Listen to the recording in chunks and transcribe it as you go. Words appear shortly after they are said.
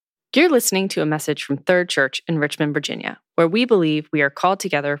You're listening to a message from Third Church in Richmond, Virginia, where we believe we are called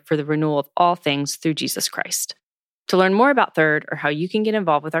together for the renewal of all things through Jesus Christ. To learn more about Third or how you can get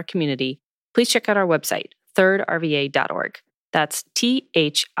involved with our community, please check out our website, thirdrva.org. That's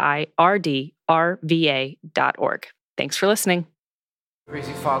THIRDRVA.org. Thanks for listening. Praise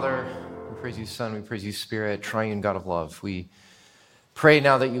you, Father. We praise you, Son. We praise you, Spirit, triune God of love. We pray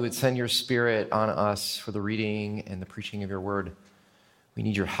now that you would send your Spirit on us for the reading and the preaching of your word. We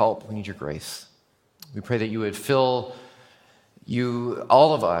need your help. We need your grace. We pray that you would fill you,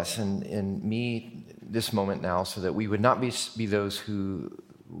 all of us, and me this moment now, so that we would not be those who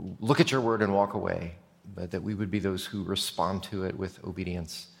look at your word and walk away, but that we would be those who respond to it with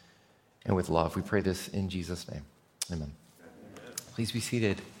obedience and with love. We pray this in Jesus' name. Amen. Please be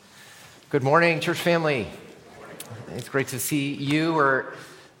seated. Good morning, church family. It's great to see you. We're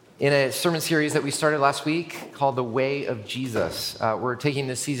in a sermon series that we started last week called The Way of Jesus. We're taking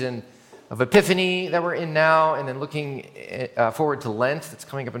this season of Epiphany that we're in now and then looking forward to Lent that's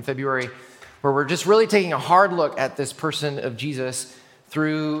coming up in February, where we're just really taking a hard look at this person of Jesus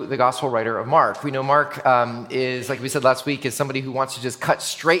through the gospel writer of Mark. We know Mark is, like we said last week, is somebody who wants to just cut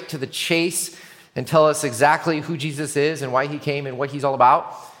straight to the chase and tell us exactly who Jesus is and why he came and what he's all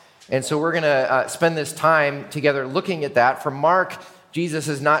about. And so we're going to spend this time together looking at that. For Mark, Jesus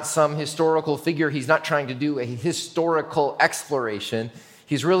is not some historical figure. He's not trying to do a historical exploration.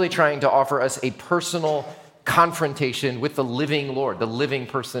 He's really trying to offer us a personal confrontation with the living Lord, the living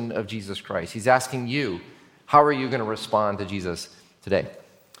person of Jesus Christ. He's asking you, how are you going to respond to Jesus today?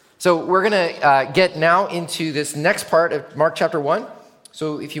 So we're going to get now into this next part of Mark chapter 1.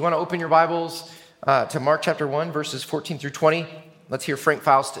 So if you want to open your Bibles to Mark chapter 1, verses 14 through 20, let's hear Frank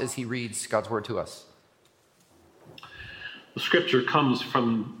Faust as he reads God's word to us. The scripture comes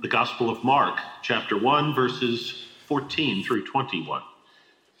from the Gospel of Mark, chapter 1, verses 14 through 21.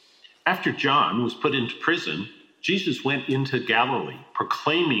 After John was put into prison, Jesus went into Galilee,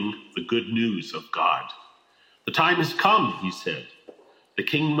 proclaiming the good news of God. The time has come, he said. The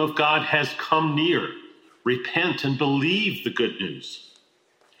kingdom of God has come near. Repent and believe the good news.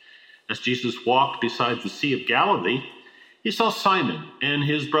 As Jesus walked beside the Sea of Galilee, he saw Simon and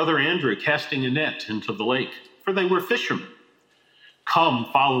his brother Andrew casting a net into the lake, for they were fishermen. Come,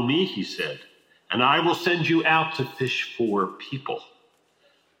 follow me, he said, and I will send you out to fish for people.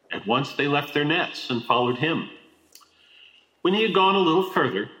 At once they left their nets and followed him. When he had gone a little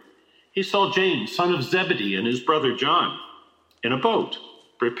further, he saw James, son of Zebedee, and his brother John in a boat,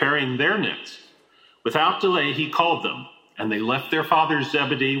 preparing their nets. Without delay, he called them, and they left their father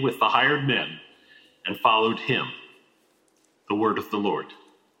Zebedee with the hired men and followed him. The word of the Lord.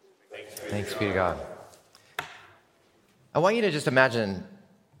 Thanks be to God. I want you to just imagine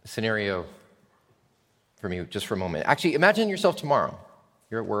a scenario for me just for a moment. Actually, imagine yourself tomorrow.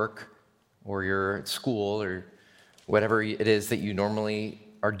 You're at work or you're at school or whatever it is that you normally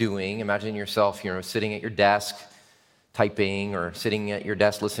are doing. Imagine yourself, sitting at your desk typing, or sitting at your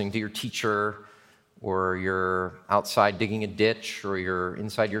desk listening to your teacher, or you're outside digging a ditch, or you're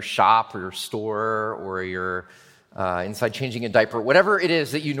inside your shop or your store, or you're inside changing a diaper, whatever it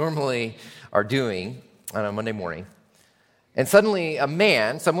is that you normally are doing on a Monday morning. And suddenly a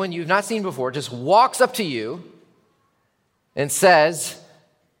man, someone you've not seen before, just walks up to you and says,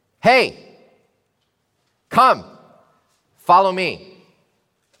 "Hey, come, follow me."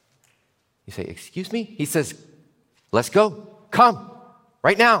 You say, "Excuse me?" He says, "Let's go. Come,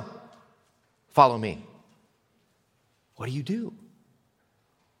 right now. Follow me." What do you do?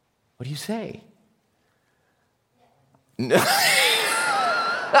 What do you say? No.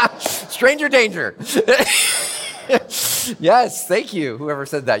 Stranger danger. Yes, thank you. Whoever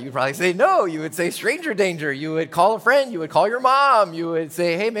said that, you'd probably say no. You would say stranger danger. You would call a friend. You would call your mom. You would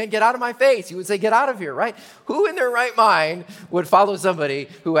say, "Hey, man, get out of my face." You would say, "Get out of here," right? Who in their right mind would follow somebody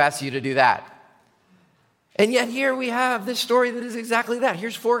who asks you to do that? And yet here we have this story that is exactly that.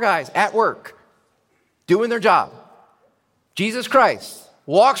 Here's four guys at work doing their job. Jesus Christ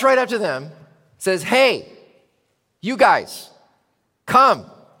walks right up to them, says, "Hey, you guys, come,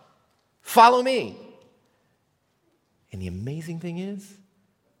 follow me." And the amazing thing is,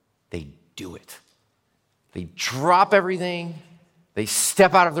 they do it. They drop everything, they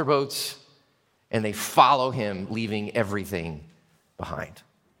step out of their boats, and they follow him, leaving everything behind.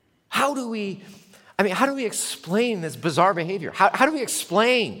 How do we explain this bizarre behavior? How do we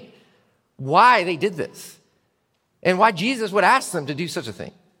explain why they did this? And why Jesus would ask them to do such a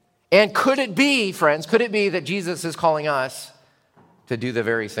thing? And could it be, friends, that Jesus is calling us to do the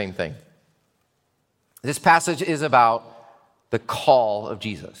very same thing? This passage is about the call of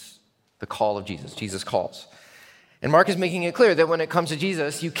Jesus. The call of Jesus. Jesus calls. And Mark is making it clear that when it comes to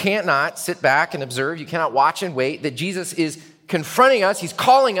Jesus, you cannot sit back and observe. You cannot watch and wait. That Jesus is confronting us. He's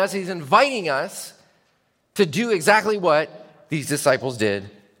calling us. He's inviting us to do exactly what these disciples did,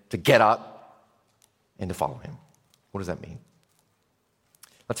 to get up and to follow him. What does that mean?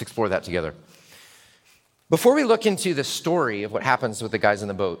 Let's explore that together. Before we look into the story of what happens with the guys in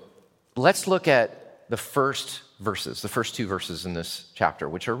the boat, let's look at the first verses, the first two verses in this chapter,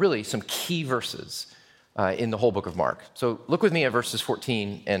 which are really some key verses in the whole book of Mark. So look with me at verses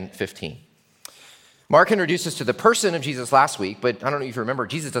 14 and 15. Mark introduces to the person of Jesus last week, but I don't know if you remember,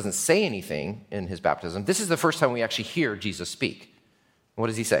 Jesus doesn't say anything in his baptism. This is the first time we actually hear Jesus speak. What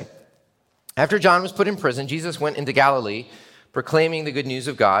does he say? After John was put in prison, Jesus went into Galilee, proclaiming the good news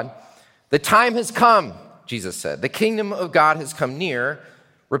of God. The time has come, Jesus said. The kingdom of God has come near.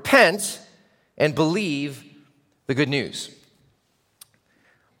 Repent and believe the good news.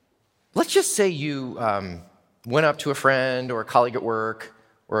 Let's just say you went up to a friend or a colleague at work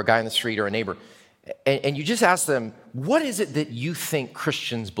or a guy in the street or a neighbor, and you just ask them, what is it that you think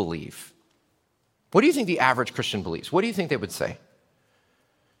Christians believe? What do you think the average Christian believes? What do you think they would say?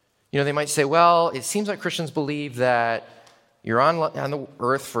 You know, they might say, well, it seems like Christians believe that you're on the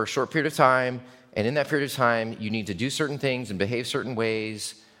earth for a short period of time, and in that period of time, you need to do certain things and behave certain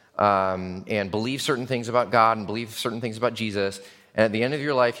ways and believe certain things about God and believe certain things about Jesus. And at the end of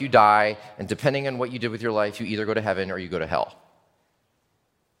your life, you die, and depending on what you did with your life, you either go to heaven or you go to hell.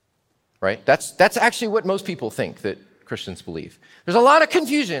 Right? That's actually what most people think that Christians believe. There's a lot of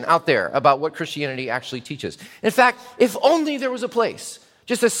confusion out there about what Christianity actually teaches. In fact, if only there was a place,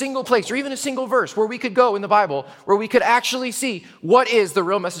 just a single place, or even a single verse where we could go in the Bible, where we could actually see what is the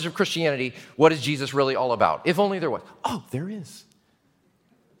real message of Christianity, what is Jesus really all about. If only there was. Oh, there is.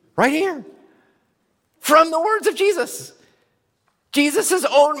 Right here. From the words of Jesus. Jesus'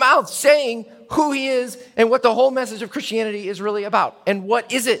 own mouth saying who he is and what the whole message of Christianity is really about. And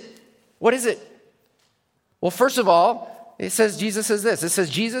what is it? What is it? Well, first of all, Jesus says this. It says,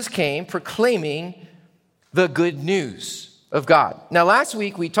 Jesus came proclaiming the good news of God. Now, last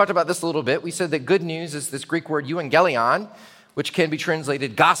week, we talked about this a little bit. We said that good news is this Greek word euangelion, which can be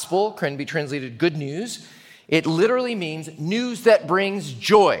translated gospel, can be translated good news. It literally means news that brings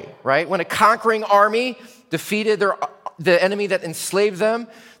joy, right? When a conquering army defeated the enemy that enslaved them,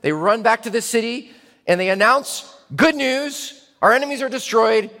 they run back to the city and they announce, good news, our enemies are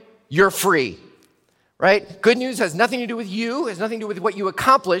destroyed, you're free, right? Good news has nothing to do with you, has nothing to do with what you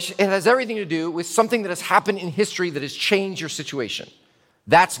accomplish. It has everything to do with something that has happened in history that has changed your situation.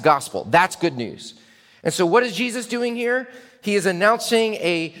 That's gospel. That's good news. And so what is Jesus doing here? He is announcing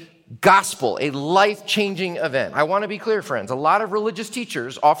a gospel, a life-changing event. I want to be clear, friends. A lot of religious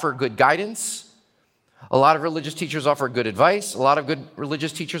teachers offer good guidance. A lot of religious teachers offer good advice. A lot of good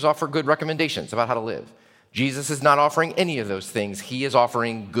religious teachers offer good recommendations about how to live. Jesus is not offering any of those things. He is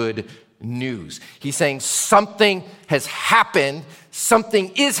offering good news. He's saying something has happened,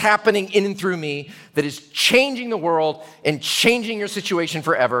 something is happening in and through me that is changing the world and changing your situation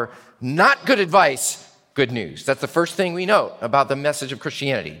forever. Not good advice, good news. That's the first thing we note about the message of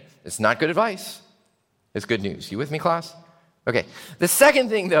Christianity. It's not good advice, it's good news. You with me, class? Okay. The second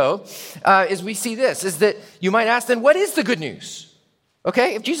thing, though, is we see this, is that you might ask, then, what is the good news?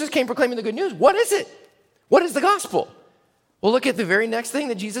 Okay, if Jesus came proclaiming the good news, what is it? What is the gospel? Well, look at the very next thing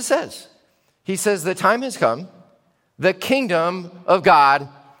that Jesus says. He says, the time has come, the kingdom of God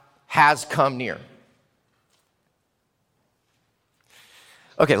has come near.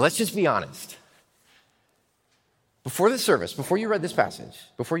 Okay, let's just be honest. Before this service, before you read this passage,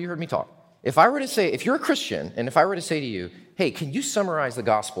 before you heard me talk, if I were to say, if you're a Christian, and if I were to say to you, hey, can you summarize the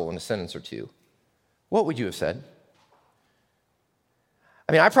gospel in a sentence or two? What would you have said?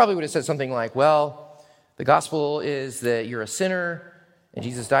 I mean, I probably would have said something like, well, the gospel is that you're a sinner, and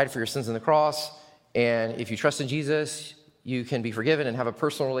Jesus died for your sins on the cross, and if you trust in Jesus, you can be forgiven and have a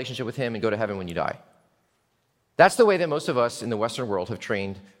personal relationship with him and go to heaven when you die. That's the way that most of us in the Western world have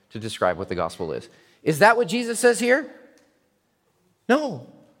trained to describe what the gospel is. Is that what Jesus says here? No.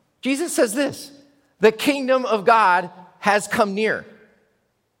 Jesus says this, the kingdom of God has come near.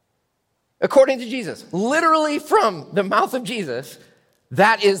 According to Jesus, literally from the mouth of Jesus,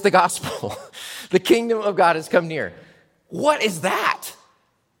 that is the gospel. The kingdom of God has come near. What is that?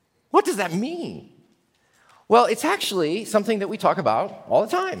 What does that mean? Well, it's actually something that we talk about all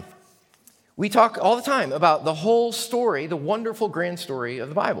the time. We talk all the time about the whole story, the wonderful grand story of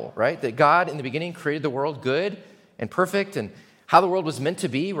the Bible, right? That God in the beginning created the world good and perfect, and how the world was meant to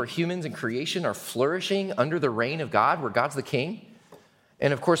be, where humans and creation are flourishing under the reign of God, where God's the king.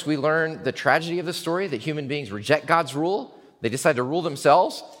 And of course, we learn the tragedy of the story, that human beings reject God's rule. They decide to rule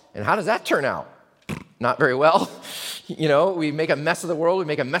themselves. And how does that turn out? not very well. We make a mess of the world, we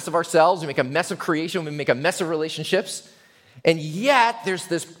make a mess of ourselves, we make a mess of creation, we make a mess of relationships. And yet, there's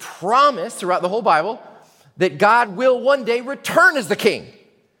this promise throughout the whole Bible that God will one day return as the king,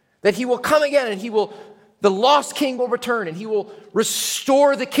 that he will come again and the lost king will return and he will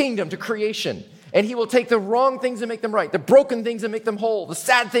restore the kingdom to creation. And he will take the wrong things and make them right, the broken things and make them whole, the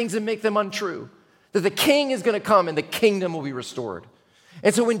sad things and make them untrue. That the king is going to come and the kingdom will be restored.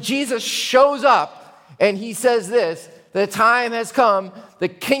 And so when Jesus shows up and he says this, the time has come, the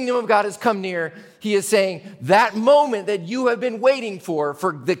kingdom of God has come near, he is saying that moment that you have been waiting for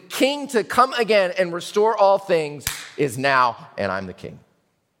the king to come again and restore all things is now, and I'm the king.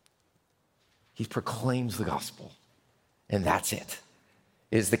 He proclaims the gospel, and that's it.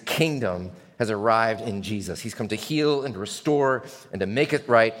 Is the kingdom has arrived in Jesus. He's come to heal and to restore and to make it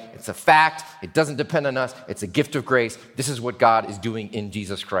right. It's a fact. It doesn't depend on us. It's a gift of grace. This is what God is doing in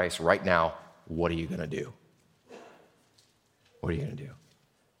Jesus Christ right now. What are you going to do? What are you going to do?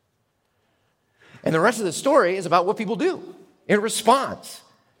 And the rest of the story is about what people do in response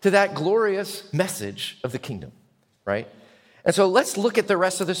to that glorious message of the kingdom, right? And so let's look at the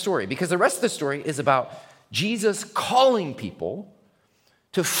rest of the story, because the rest of the story is about Jesus calling people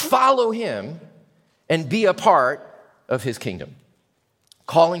to follow him and be a part of his kingdom.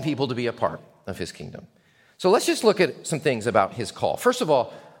 Calling people to be a part of his kingdom. So let's just look at some things about his call. First of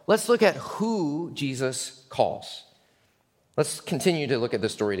all, let's look at who Jesus calls. Let's continue to look at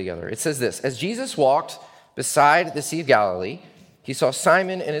this story together. It says this: as Jesus walked beside the Sea of Galilee, he saw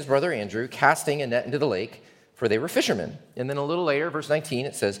Simon and his brother Andrew casting a net into the lake, for they were fishermen. And then a little later, verse 19,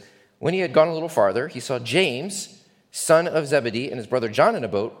 it says, when he had gone a little farther, he saw James, son of Zebedee, and his brother John in a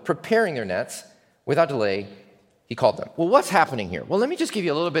boat, preparing their nets. Without delay, he called them. Well, what's happening here? Well, let me just give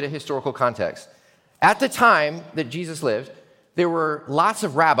you a little bit of historical context. At the time that Jesus lived, there were lots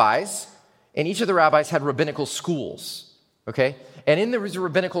of rabbis, and each of the rabbis had rabbinical schools, okay? And in the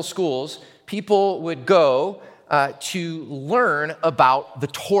rabbinical schools, people would go to learn about the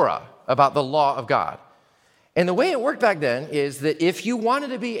Torah, about the law of God. And the way it worked back then is that if you wanted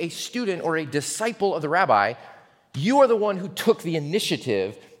to be a student or a disciple of the rabbi, you are the one who took the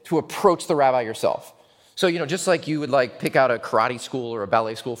initiative to approach the rabbi yourself. So, just like you would pick out a karate school or a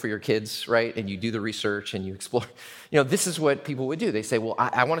ballet school for your kids, right? And you do the research and you explore. This is what people would do. They say, well,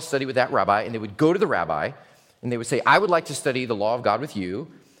 I want to study with that rabbi. And they would go to the rabbi and they would say, I would like to study the law of God with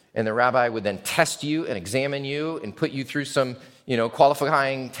you. And the rabbi would then test you and examine you and put you through some,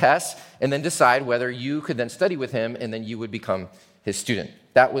 qualifying tests and then decide whether you could then study with him and then you would become his student.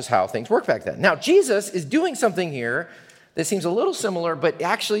 That was how things worked back then. Now, Jesus is doing something here that seems a little similar, but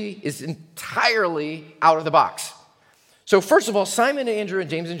actually is entirely out of the box. So first of all, Simon and Andrew and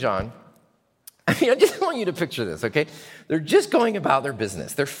James and John, I just want you to picture this, okay? They're just going about their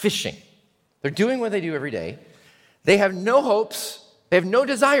business. They're fishing. They're doing what they do every day. They have no hopes. They have no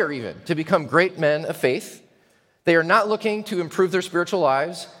desire even to become great men of faith. They are not looking to improve their spiritual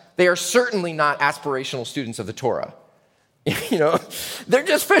lives. They are certainly not aspirational students of the Torah. They're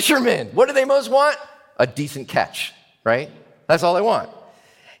just fishermen. What do they most want? A decent catch, right? That's all they want.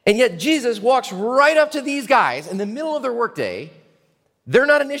 And yet Jesus walks right up to these guys in the middle of their workday. They're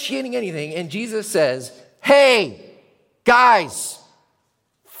not initiating anything. And Jesus says, hey, guys,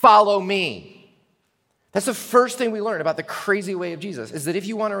 follow me. That's the first thing we learn about the crazy way of Jesus, is that if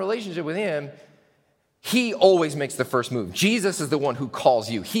you want a relationship with him, he always makes the first move. Jesus is the one who calls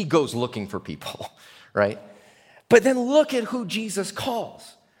you. He goes looking for people, right? But then look at who Jesus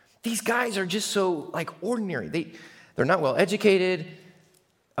calls. These guys are just so ordinary. They're not well educated.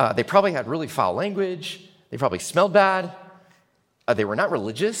 They probably had really foul language. They probably smelled bad. They were not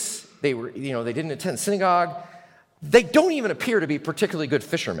religious. They didn't attend synagogue. They don't even appear to be particularly good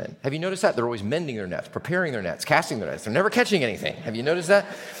fishermen. Have you noticed that? They're always mending their nets, preparing their nets, casting their nets. They're never catching anything. Have you noticed that?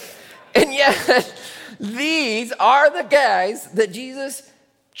 And yet, these are the guys that Jesus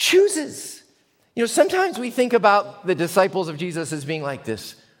chooses. Sometimes we think about the disciples of Jesus as being like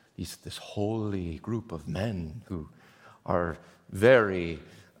this holy group of men who are very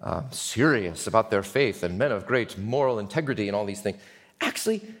serious about their faith and men of great moral integrity and all these things.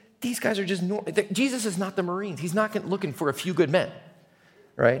 Actually, these guys are just Jesus is not the Marines. He's not looking for a few good men,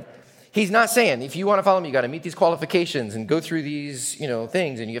 right? He's not saying, if you want to follow me, you got to meet these qualifications and go through these,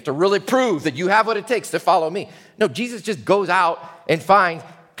 things, and you have to really prove that you have what it takes to follow me. No, Jesus just goes out and finds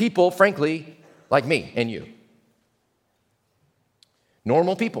people, frankly, like me and you.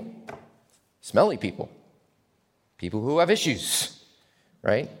 Normal people, smelly people, people who have issues,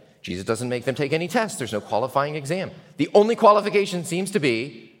 right? Jesus doesn't make them take any tests. There's no qualifying exam. The only qualification seems to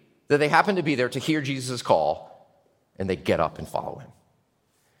be that they happen to be there to hear Jesus' call, and they get up and follow him.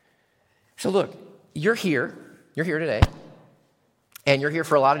 So look, you're here today, and you're here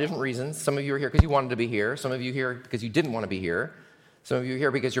for a lot of different reasons. Some of you are here because you wanted to be here. Some of you are here because you didn't want to be here. Some of you are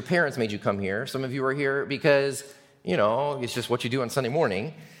here because your parents made you come here. Some of you are here because, it's just what you do on Sunday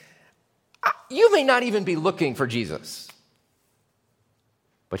morning. You may not even be looking for Jesus,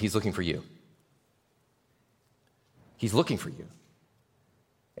 but he's looking for you. He's looking for you.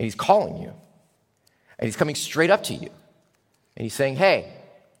 And he's calling you. And he's coming straight up to you. And he's saying, hey,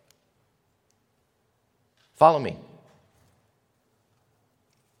 follow me.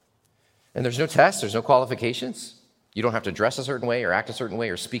 And there's no tests, there's no qualifications. You don't have to dress a certain way or act a certain way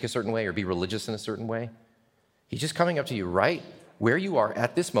or speak a certain way or be religious in a certain way. He's just coming up to you right where you are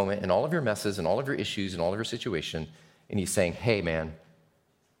at this moment in all of your messes and all of your issues and all of your situation. And he's saying, hey, man,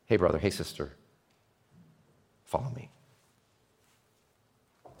 hey, brother, hey, sister, follow me.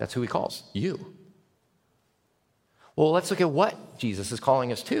 That's who he calls, you. Well, let's look at what Jesus is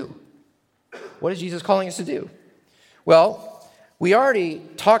calling us to. What is Jesus calling us to do? Well, we already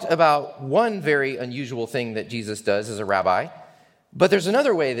talked about one very unusual thing that Jesus does as a rabbi, but there's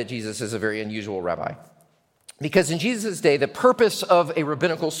another way that Jesus is a very unusual rabbi. Because in Jesus' day, the purpose of a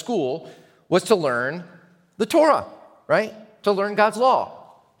rabbinical school was to learn the Torah, right? To learn God's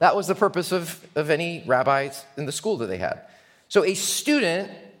law. That was the purpose of any rabbis in the school that they had. So a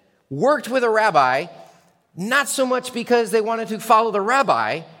student worked with a rabbi, not so much because they wanted to follow the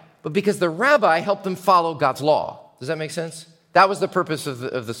rabbi, but because the rabbi helped them follow God's law. Does that make sense? That was the purpose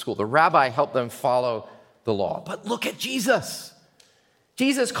of the school. The rabbi helped them follow the law. But look at Jesus.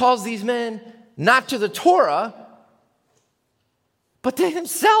 Jesus calls these men not to the Torah, but to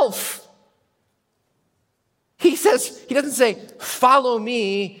himself. He doesn't say, follow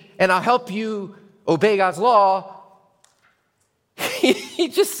me and I'll help you obey God's law. He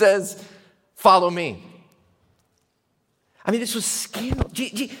just says, follow me. I mean, this was scandalous.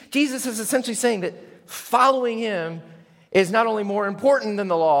 Jesus is essentially saying that following him is not only more important than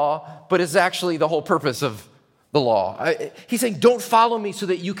the law, but is actually the whole purpose of the law. He's saying, don't follow me so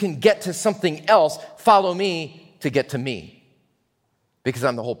that you can get to something else. Follow me to get to me, because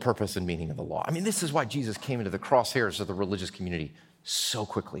I'm the whole purpose and meaning of the law. I mean, this is why Jesus came into the crosshairs of the religious community so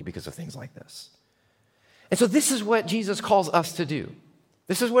quickly, because of things like this. And so this is what Jesus calls us to do.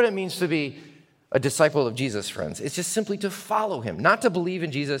 This is what it means to be a disciple of Jesus, friends. It's just simply to follow him, not to believe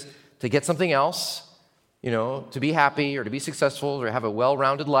in Jesus to get something else, to be happy or to be successful or to have a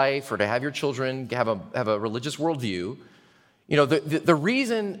well-rounded life or to have your children have a religious worldview. The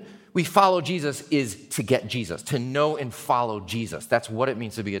reason we follow Jesus is to get Jesus, to know and follow Jesus. That's what it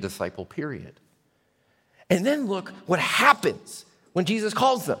means to be a disciple, period. And then look what happens when Jesus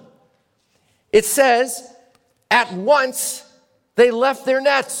calls them. It says, at once they left their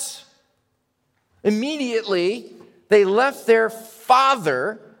nets. Immediately, they left their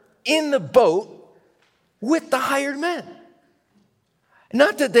father in the boat with the hired men.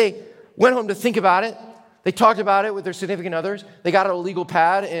 Not that they went home to think about it. They talked about it with their significant others. They got out a legal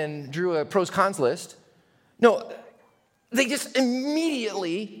pad and drew a pros cons list. No, they just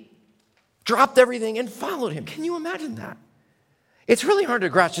immediately dropped everything and followed him. Can you imagine that? It's really hard to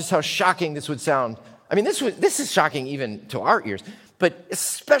grasp just how shocking this would sound. I mean, this is shocking even to our ears, but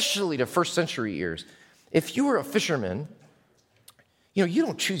especially to first century ears. If you were a fisherman, you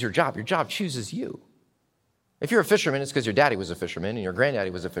don't choose your job. Your job chooses you. If you're a fisherman, it's because your daddy was a fisherman, and your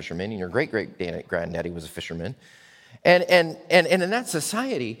granddaddy was a fisherman, and your great-great-granddaddy was a fisherman. And in that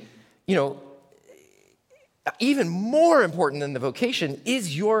society, even more important than the vocation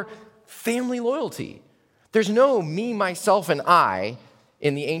is your family loyalty. There's no me, myself, and I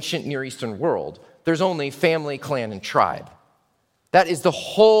in the ancient Near Eastern world. There's only family, clan, and tribe. That is the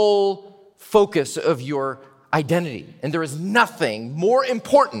whole focus of your identity. And there is nothing more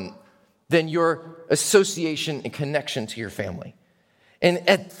important than your association and connection to your family. And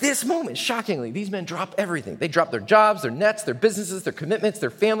at this moment, shockingly, these men drop everything. They drop their jobs, their nets, their businesses, their commitments,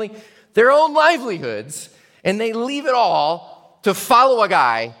 their family, their own livelihoods, and they leave it all to follow a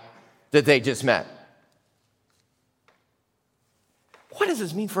guy that they just met. What does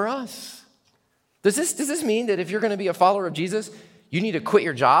this mean for us? Does this mean that if you're going to be a follower of Jesus, you need to quit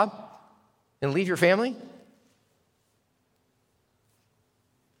your job and leave your family?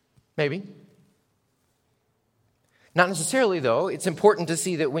 Maybe. Not necessarily, though. It's important to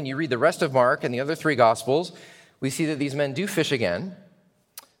see that when you read the rest of Mark and the other three Gospels, we see that these men do fish again.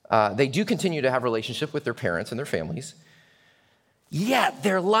 They do continue to have relationship with their parents and their families. Yet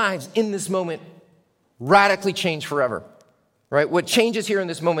their lives in this moment radically change forever. Right? What changes here in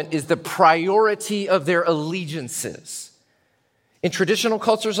this moment is the priority of their allegiances. In traditional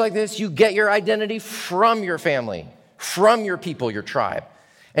cultures like this, you get your identity from your family, from your people, your tribe.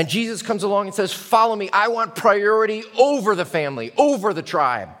 And Jesus comes along and says, follow me. I want priority over the family, over the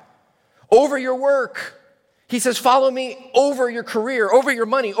tribe, over your work. He says, follow me over your career, over your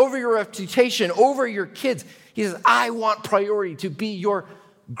money, over your reputation, over your kids. He says, I want priority to be your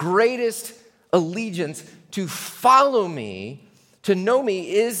greatest allegiance. To follow me, to know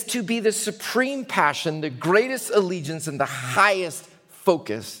me, is to be the supreme passion, the greatest allegiance, and the highest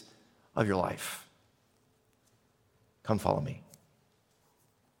focus of your life. Come follow me.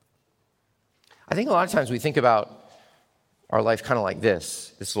 I think a lot of times we think about our life kind of like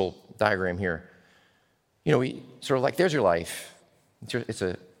this little diagram here. You know, we sort of like, there's your life. It's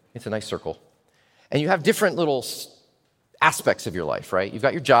a nice circle. And you have different little aspects of your life, right? You've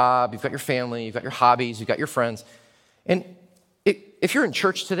got your job, you've got your family, you've got your hobbies, you've got your friends. And if you're in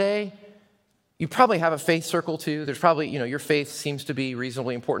church today, you probably have a faith circle too. There's probably, your faith seems to be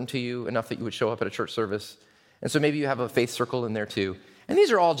reasonably important to you, enough that you would show up at a church service. And so maybe you have a faith circle in there too. And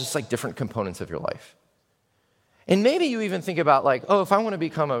these are all just like different components of your life. And maybe you even think about like, oh, if I want to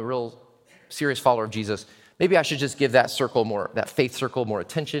become a real serious follower of Jesus, maybe I should just give that faith circle more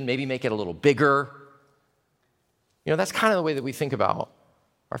attention, maybe make it a little bigger. That's kind of the way that we think about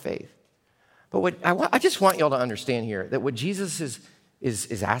our faith. But I just want y'all to understand here that what Jesus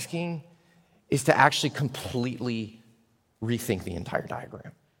is asking is to actually completely rethink the entire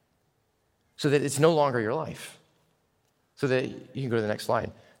diagram so that it's no longer your life. So that you can go to the next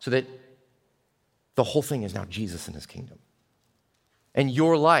slide. So that the whole thing is now Jesus and his kingdom. And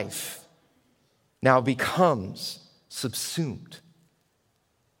your life now becomes subsumed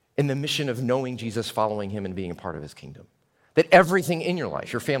in the mission of knowing Jesus, following him, and being a part of his kingdom. That everything in your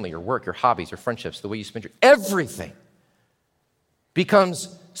life, your family, your work, your hobbies, your friendships, the way you spend everything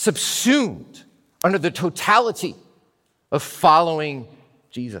becomes subsumed under the totality of following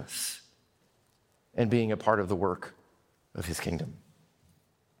Jesus and being a part of the work of his kingdom.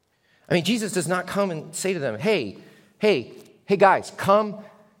 I mean, Jesus does not come and say to them, hey guys, come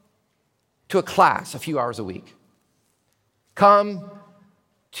to a class a few hours a week. Come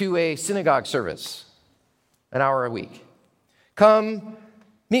to a synagogue service an hour a week. Come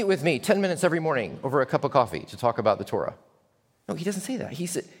meet with me 10 minutes every morning over a cup of coffee to talk about the Torah. No, he doesn't say that. He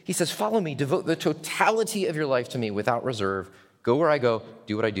says, follow me, devote the totality of your life to me without reserve. Go where I go,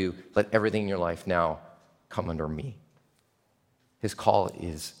 do what I do. Let everything in your life now come under me. His call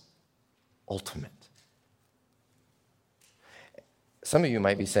is ultimate. Some of you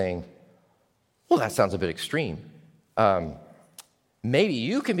might be saying, well, that sounds a bit extreme. Maybe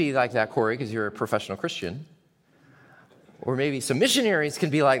you can be like that, Corey, because you're a professional Christian. Or maybe some missionaries can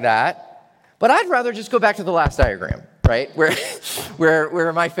be like that. But I'd rather just go back to the last diagram, right?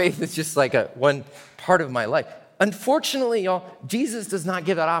 Where my faith is just like one part of my life. Unfortunately, y'all, Jesus does not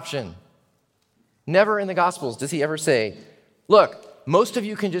give that option. Never in the Gospels does he ever say, look, most of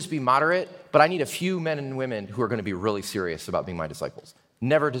you can just be moderate, but I need a few men and women who are going to be really serious about being my disciples.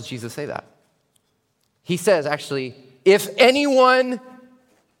 Never does Jesus say that. He says, actually, if anyone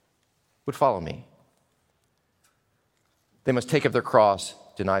would follow me, they must take up their cross,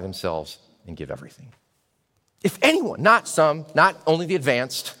 deny themselves, and give everything. If anyone, not some, not only the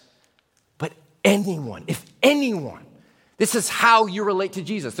advanced, but anyone, if anyone. This is how you relate to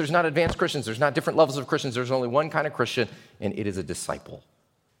Jesus. There's not advanced Christians. There's not different levels of Christians. There's only one kind of Christian, and it is a disciple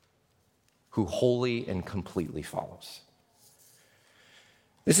who wholly and completely follows.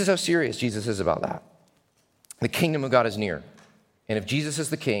 This is how serious Jesus is about that. The kingdom of God is near. And if Jesus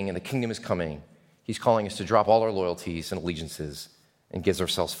is the king and the kingdom is coming, he's calling us to drop all our loyalties and allegiances and give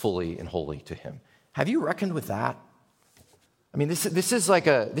ourselves fully and wholly to him. Have you reckoned with that? I mean, this is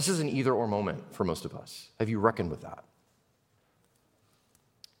an either or moment for most of us. Have you reckoned with that?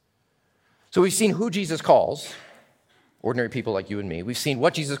 So we've seen who Jesus calls, ordinary people like you and me. We've seen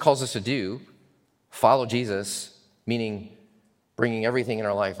what Jesus calls us to do, follow Jesus, meaning bringing everything in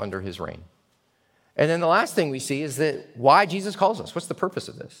our life under his reign. And then the last thing we see is that why Jesus calls us. What's the purpose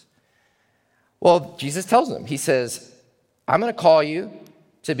of this? Well, Jesus tells them, he says, I'm going to call you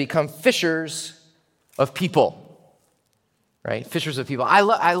to become fishers of people, right? Fishers of people. I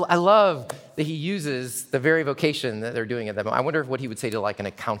love that he uses the very vocation that they're doing at that moment. I wonder what he would say to like an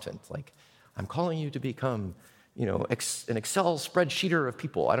accountant, like, I'm calling you to become, an Excel spreadsheeter of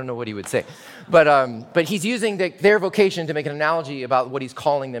people. I don't know what he would say. But he's using their vocation to make an analogy about what he's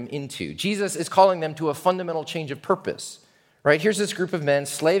calling them into. Jesus is calling them to a fundamental change of purpose, right? Here's this group of men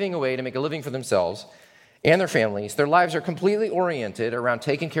slaving away to make a living for themselves and their families. Their lives are completely oriented around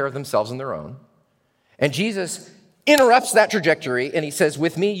taking care of themselves and their own. And Jesus interrupts that trajectory, and he says,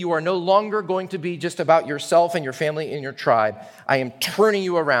 with me, you are no longer going to be just about yourself and your family and your tribe. I am turning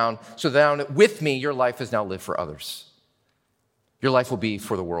you around so that with me, your life is now lived for others. Your life will be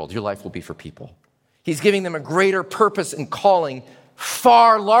for the world. Your life will be for people. He's giving them a greater purpose and calling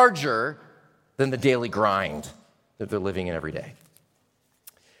far larger than the daily grind that they're living in every day.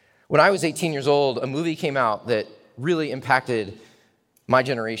 When I was 18 years old, a movie came out that really impacted my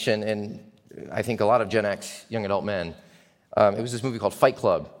generation and I think a lot of Gen X young adult men. It was this movie called Fight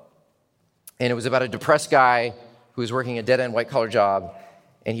Club. And it was about a depressed guy who was working a dead-end white-collar job,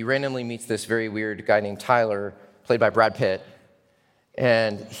 and he randomly meets this very weird guy named Tyler, played by Brad Pitt.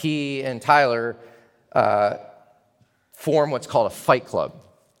 And he and Tyler form what's called a fight club,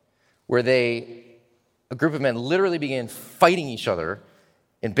 where a group of men literally begin fighting each other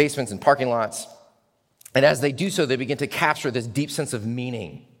in basements and parking lots. And as they do so, they begin to capture this deep sense of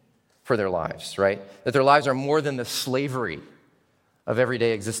meaning for their lives, right? That their lives are more than the slavery of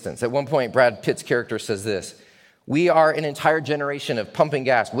everyday existence. At one point, Brad Pitt's character says this: "We are an entire generation of pumping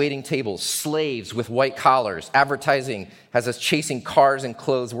gas, waiting tables, slaves with white collars. Advertising has us chasing cars and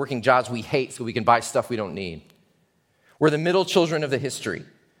clothes, working jobs we hate so we can buy stuff we don't need. We're the middle children of the history.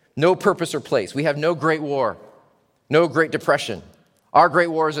 No purpose or place. We have no great war, no Great Depression. Our great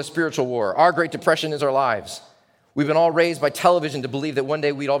war is a spiritual war. Our Great Depression is our lives. We've been all raised by television to believe that one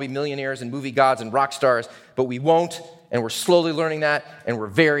day we'd all be millionaires and movie gods and rock stars, but we won't, and we're slowly learning that, and we're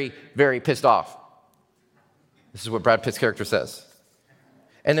very, very pissed off." This is what Brad Pitt's character says.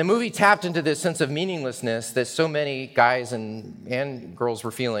 And the movie tapped into this sense of meaninglessness that so many guys and girls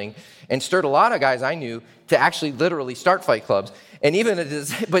were feeling, and stirred a lot of guys I knew to actually literally start fight clubs, and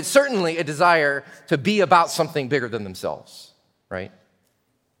but certainly a desire to be about something bigger than themselves, right?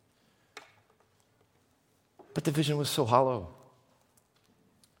 But the vision was so hollow.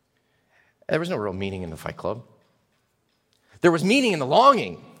 There was no real meaning in the fight club. There was meaning in the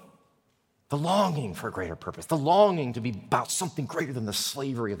longing for a greater purpose, the longing to be about something greater than the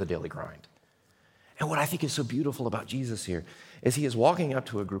slavery of the daily grind. And what I think is so beautiful about Jesus here is he is walking up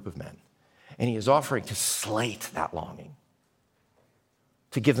to a group of men, and he is offering to slate that longing,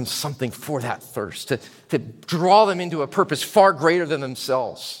 to give them something for that thirst, to draw them into a purpose far greater than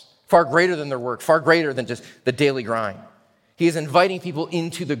themselves, far greater than their work, far greater than just the daily grind. He is inviting people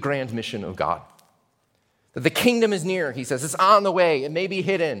into the grand mission of God. That the kingdom is near, he says. It's on the way. It may be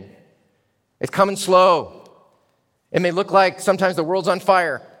hidden. It's coming slow. It may look like sometimes the world's on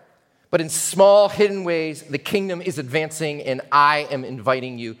fire, but in small, hidden ways, the kingdom is advancing, and I am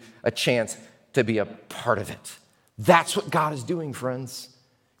inviting you a chance to be a part of it. That's what God is doing, friends.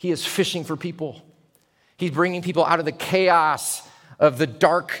 He is fishing for people. He's bringing people out of the chaos of the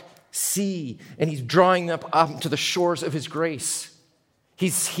dark sea, and he's drawing them up to the shores of his grace.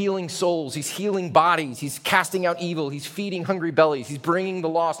 He's healing souls. He's healing bodies. He's casting out evil. He's feeding hungry bellies. He's bringing the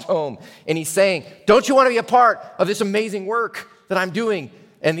lost home. And he's saying, don't you want to be a part of this amazing work that I'm doing?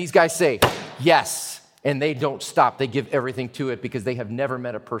 And these guys say, yes. And they don't stop. They give everything to it because they have never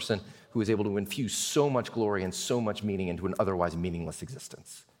met a person who is able to infuse so much glory and so much meaning into an otherwise meaningless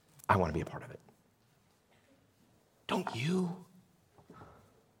existence. I want to be a part of it. Don't you?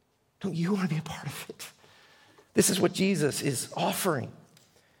 Don't you want to be a part of it? This is what Jesus is offering.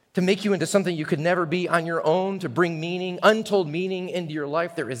 To make you into something you could never be on your own, to bring meaning, untold meaning into your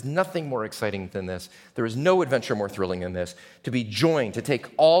life. There is nothing more exciting than this. There is no adventure more thrilling than this. To be joined, to take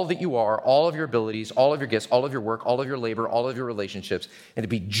all that you are, all of your abilities, all of your gifts, all of your work, all of your labor, all of your relationships, and to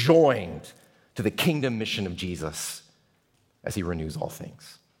be joined to the kingdom mission of Jesus as he renews all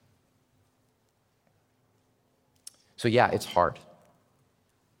things. So yeah, it's hard.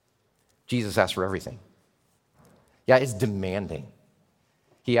 Jesus asks for everything. Yeah, it's demanding.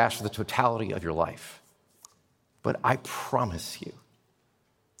 He asks for the totality of your life. But I promise you,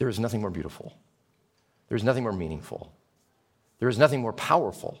 there is nothing more beautiful. There is nothing more meaningful. There is nothing more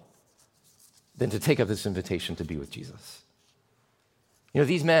powerful than to take up this invitation to be with Jesus. You know,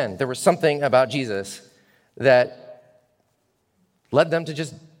 these men, there was something about Jesus that led them to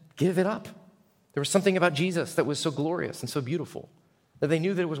just give it up. There was something about Jesus that was so glorious and so beautiful that they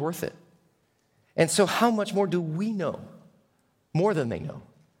knew that it was worth it. And so how much more do we know, more than they know,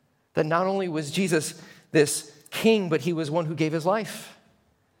 that not only was Jesus this king, but he was one who gave his life?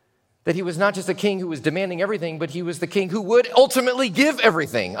 That he was not just a king who was demanding everything, but he was the king who would ultimately give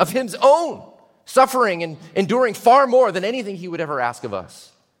everything of his own, suffering and enduring far more than anything he would ever ask of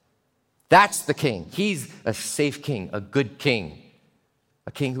us. That's the king. He's a safe king, a good king,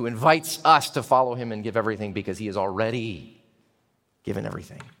 a king who invites us to follow him and give everything because he has already given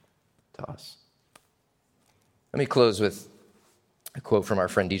everything to us. Let me close with a quote from our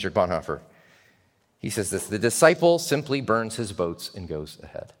friend Dietrich Bonhoeffer. He says this: "The disciple simply burns his boats and goes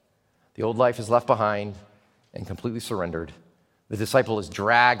ahead. The old life is left behind and completely surrendered. The disciple is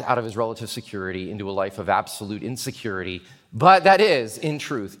dragged out of his relative security into a life of absolute insecurity, but that is, in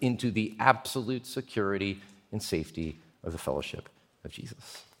truth, into the absolute security and safety of the fellowship of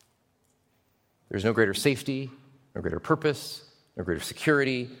Jesus. There's no greater safety, no greater purpose, no greater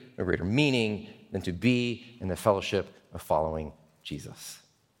security, no greater meaning than to be in the fellowship of following Jesus.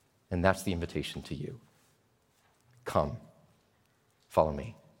 And that's the invitation to you. Come, follow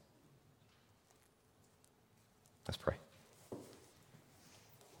me. Let's pray.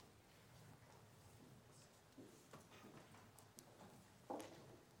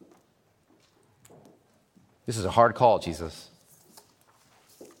 This is a hard call, Jesus.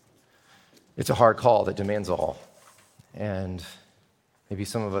 It's a hard call that demands all. And maybe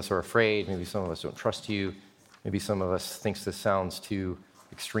some of us are afraid. Maybe some of us don't trust you. Maybe some of us thinks this sounds too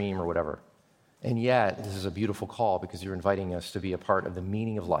extreme or whatever. And yet, this is a beautiful call because you're inviting us to be a part of the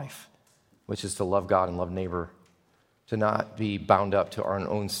meaning of life, which is to love God and love neighbor, to not be bound up to our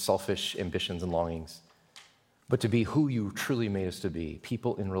own selfish ambitions and longings, but to be who you truly made us to be,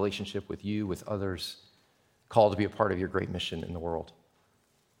 people in relationship with you, with others, called to be a part of your great mission in the world.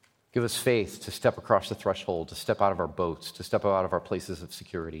 Give us faith to step across the threshold, to step out of our boats, to step out of our places of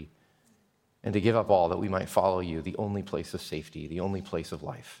security, and to give up all that we might follow you, the only place of safety, the only place of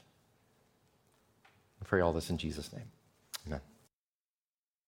life. I pray all this in Jesus' name. Amen.